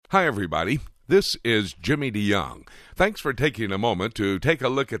Hi, everybody. This is Jimmy DeYoung. Thanks for taking a moment to take a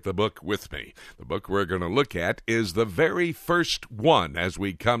look at the book with me. The book we're going to look at is the very first one as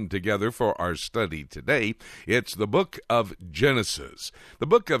we come together for our study today. It's the book of Genesis. The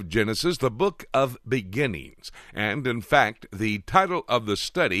book of Genesis, the book of beginnings. And in fact, the title of the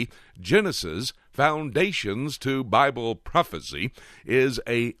study, Genesis, Foundations to Bible Prophecy, is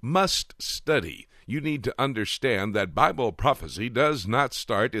a must study. You need to understand that Bible prophecy does not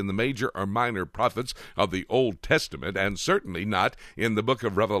start in the major or minor prophets of the Old Testament, and certainly not in the book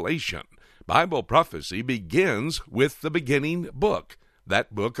of Revelation. Bible prophecy begins with the beginning book.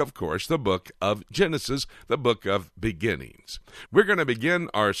 That book, of course, the book of Genesis, the book of beginnings. We're going to begin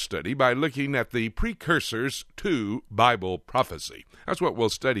our study by looking at the precursors to Bible prophecy. That's what we'll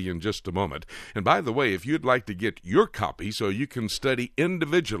study in just a moment. And by the way, if you'd like to get your copy so you can study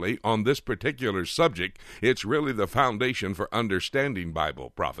individually on this particular subject, it's really the foundation for understanding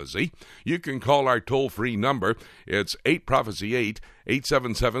Bible prophecy. You can call our toll-free number. It's 8-Prophecy-8,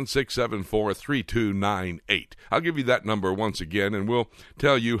 877-674-3298. I'll give you that number once again, and we'll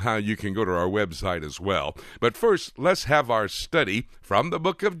tell you how you can go to our website as well. But first, let's have our study from the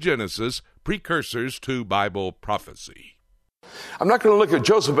book of Genesis, Precursors to Bible Prophecy. I'm not going to look at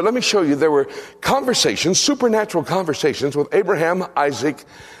Joseph, but let me show you there were conversations, supernatural conversations with Abraham, Isaac,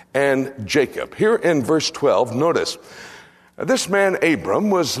 and Jacob. Here in verse 12, notice, this man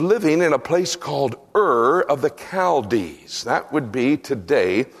Abram was living in a place called Ur of the Chaldees. That would be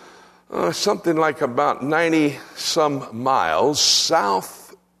today something like about 90-some miles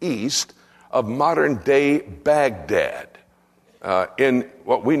southeast of modern-day Baghdad, in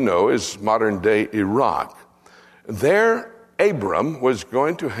what we know is modern-day Iraq. There, Abram was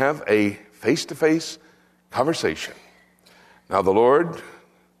going to have a face-to-face conversation. Now the Lord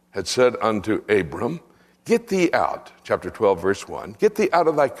had said unto Abram, "Get thee out," chapter 12, verse 1, "get thee out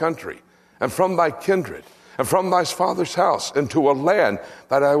of thy country, and from thy kindred, and from thy father's house, into a land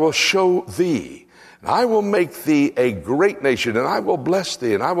that I will show thee. And I will make thee a great nation, and I will bless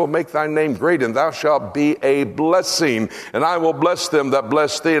thee, and I will make thy name great, and thou shalt be a blessing. And I will bless them that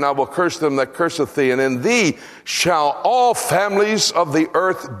bless thee, and I will curse them that curseth thee. And in thee shall all families of the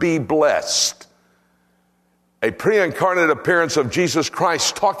earth be blessed." A pre-incarnate appearance of Jesus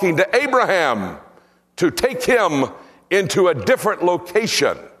Christ talking to Abraham to take him into a different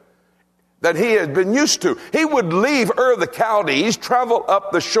location that he had been used to. He would leave Ur of the Chaldees, travel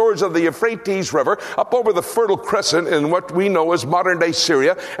up the shores of the Euphrates River, up over the Fertile Crescent in what we know as modern-day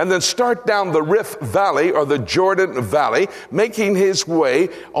Syria, and then start down the Rif Valley or the Jordan Valley, making his way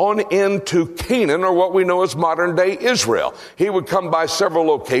on into Canaan, or what we know as modern-day Israel. He would come by several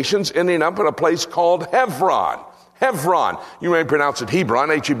locations, ending up in a place called Hebron. Hebron. You may pronounce it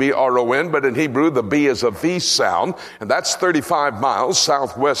Hebron, Hebron, but in Hebrew the B is a V sound, and that's 35 miles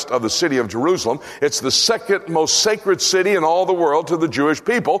southwest of the city of Jerusalem. It's the second most sacred city in all the world to the Jewish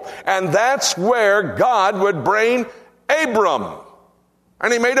people, and that's where God would bring Abram.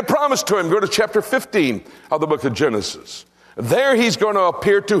 And he made a promise to him. Go to chapter 15 of the book of Genesis. There he's going to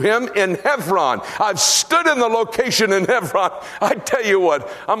appear to him in Hebron. I've stood in the location in Hebron. I tell you what,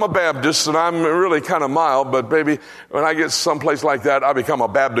 I'm a Baptist and I'm really kind of mild, but baby, when I get someplace like that, I become a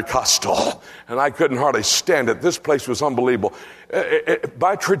Baptist-costal. And I couldn't hardly stand it. This place was unbelievable.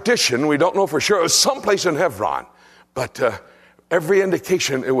 By tradition, we don't know for sure, it was someplace in Hebron. But every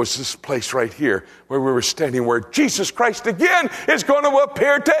indication it was this place right here where we were standing, where Jesus Christ again is going to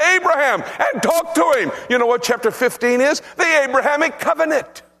appear to Abraham and talk to him. You know what chapter 15 is? The Abrahamic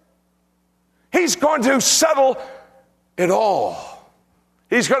covenant. He's going to settle it all.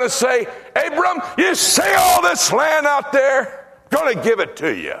 He's going to say, "Abram, you see all this land out there? I'm going to give it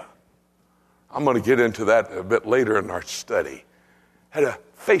to you." I'm going to get into that a bit later in our study. Had a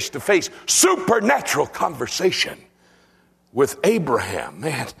face-to-face supernatural conversation with Abraham.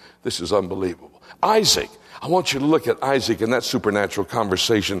 Man, this is unbelievable. Isaac. I want you to look at Isaac and that supernatural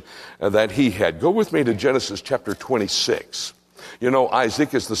conversation that he had. Go with me to Genesis chapter 26. You know,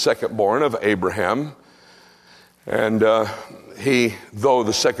 Isaac is the second born of Abraham. And he, though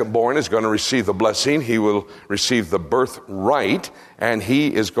the second born is going to receive the blessing, he will receive the birthright, and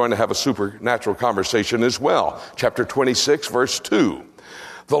he is going to have a supernatural conversation as well. Chapter 26, verse 2.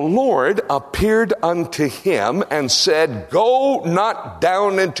 The Lord appeared unto him and said, "Go not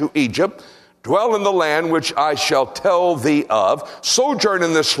down into Egypt, dwell in the land which I shall tell thee of, sojourn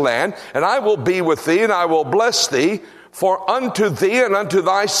in this land, and I will be with thee, and I will bless thee. For unto thee and unto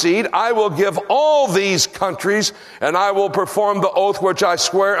thy seed I will give all these countries, and I will perform the oath which I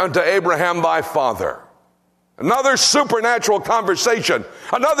swear unto Abraham thy father." Another supernatural conversation,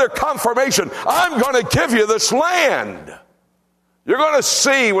 another confirmation. I'm going to give you this land. You're going to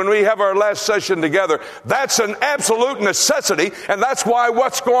see when we have our last session together, that's an absolute necessity, and that's why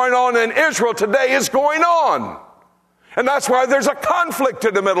what's going on in Israel today is going on. And that's why there's a conflict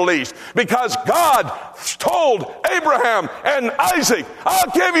in the Middle East, because God told Abraham and Isaac, I'll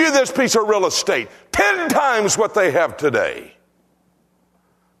give you this piece of real estate, 10 times what they have today.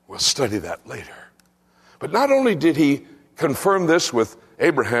 We'll study that later. But not only did he confirm this with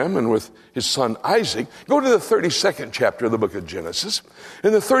Abraham and with his son Isaac, go to the 32nd chapter of the book of Genesis.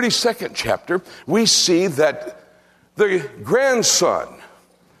 In the 32nd chapter, we see that the grandson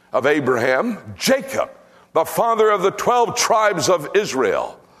of Abraham, Jacob, the father of the 12 tribes of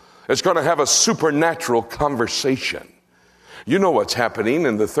Israel, is going to have a supernatural conversation. You know what's happening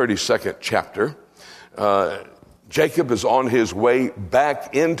in the 32nd chapter. Jacob is on his way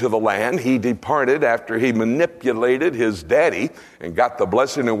back into the land. He departed after he manipulated his daddy and got the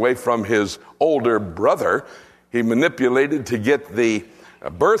blessing away from his older brother. He manipulated to get the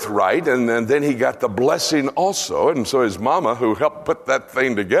birthright, and then he got the blessing also. And so his mama, who helped put that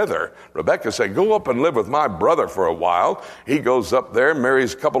thing together, Rebecca, said, go up and live with my brother for a while. He goes up there,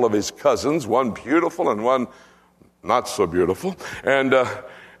 marries a couple of his cousins, one beautiful and one not so beautiful. And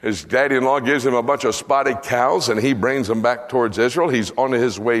his daddy-in-law gives him a bunch of spotted cows, and he brings them back towards Israel. He's on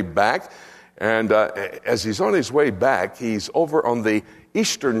his way back. And as he's on his way back, he's over on the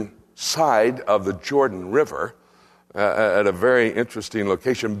eastern side of the Jordan River at a very interesting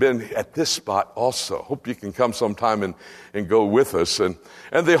location. Been at this spot also. Hope you can come sometime and go with us. And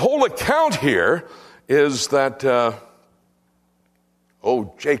the whole account here is that,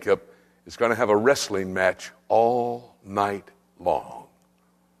 Jacob is going to have a wrestling match all night long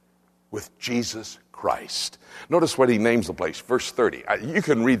with Jesus Christ. Notice what he names the place, verse 30. You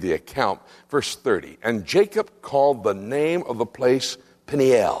can read the account, verse 30. And Jacob called the name of the place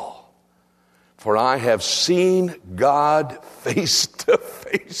Peniel, for I have seen God face to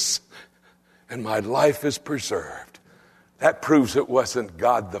face, and my life is preserved. That proves it wasn't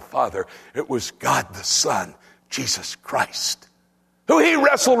God the Father. It was God the Son, Jesus Christ, who he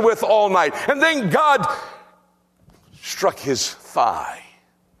wrestled with all night. And then God struck his thigh.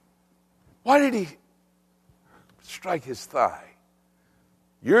 Why did he strike his thigh?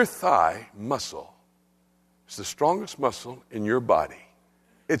 Your thigh muscle is the strongest muscle in your body.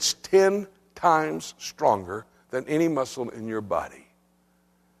 It's 10 times stronger than any muscle in your body.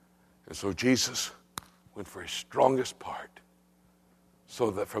 And so Jesus went for his strongest part, so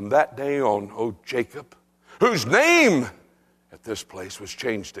that from that day on, Jacob, whose name at this place was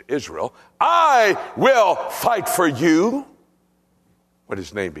changed to Israel, I will fight for you, what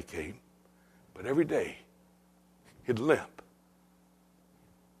his name became. But every day, he'd limp,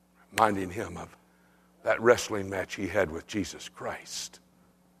 reminding him of that wrestling match he had with Jesus Christ.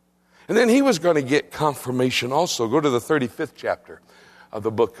 And then he was going to get confirmation also. Go to the 35th chapter of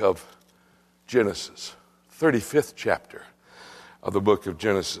the book of Genesis. 35th chapter of the book of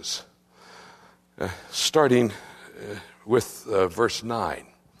Genesis. Starting with verse 9.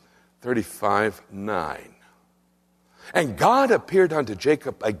 35:9. And God appeared unto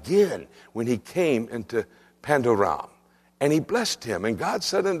Jacob again when he came into Padan-aram. And he blessed him. And God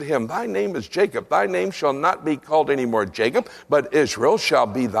said unto him, thy name is Jacob. Thy name shall not be called any more Jacob, but Israel shall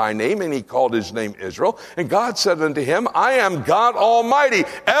be thy name. And he called his name Israel. And God said unto him, I am God Almighty,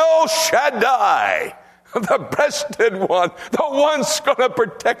 El Shaddai, the breasted one, the one's going to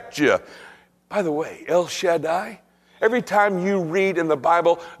protect you. By the way, El Shaddai, every time you read in the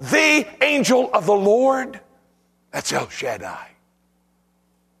Bible, the angel of the Lord, that's El Shaddai.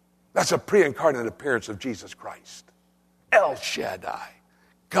 That's a pre-incarnate appearance of Jesus Christ. El Shaddai,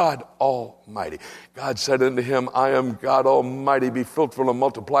 God Almighty. God said unto him, I am God Almighty, be fruitful and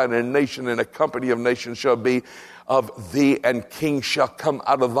multiply, and a nation and a company of nations shall be of thee, and kings shall come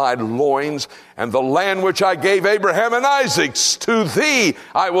out of thy loins, and the land which I gave Abraham and Isaac, to thee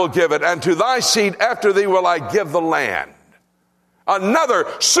I will give it, and to thy seed after thee will I give the land. Another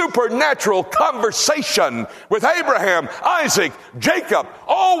supernatural conversation with Abraham, Isaac, Jacob,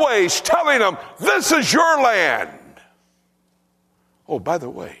 always telling them, this is your land. Oh, by the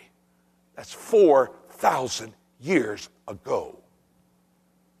way, that's 4,000 years ago.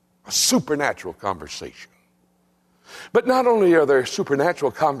 A supernatural conversation. But not only are there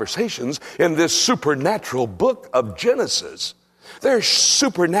supernatural conversations in this supernatural book of Genesis, there's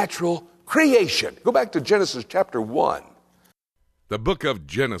supernatural creation. Go back to Genesis chapter 1. The book of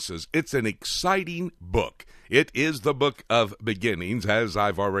Genesis, it's an exciting book. It is the book of beginnings, as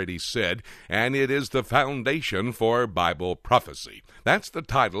I've already said, and it is the foundation for Bible prophecy. That's the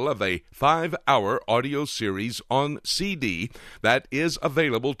title of a 5-hour audio series on CD that is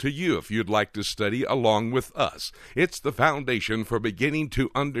available to you if you'd like to study along with us. It's the foundation for beginning to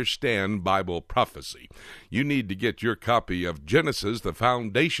understand Bible prophecy. You need to get your copy of Genesis, the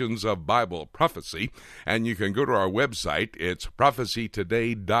Foundations of Bible Prophecy, and you can go to our website. It's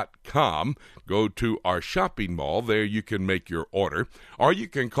prophecytoday.com. Go to our shopping mall. There you can make your order. Or you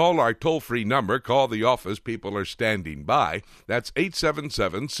can call our toll-free number. Call the office. People are standing by. That's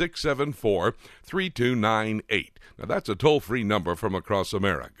 877-674-3298. Now, that's a toll-free number from across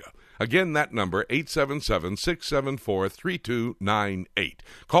America. Again, that number, 877-674-3298.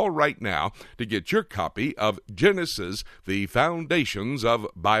 Call right now to get your copy of Genesis, the Foundations of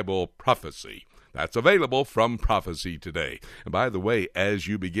Bible Prophecy. That's available from Prophecy Today. And by the way, as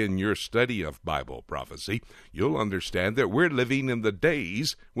you begin your study of Bible prophecy, you'll understand that we're living in the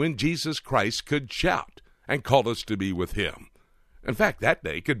days when Jesus Christ could shout and call us to be with him. In fact, that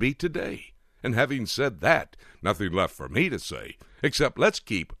day could be today. And having said that, nothing left for me to say, except let's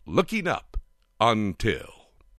keep looking up until...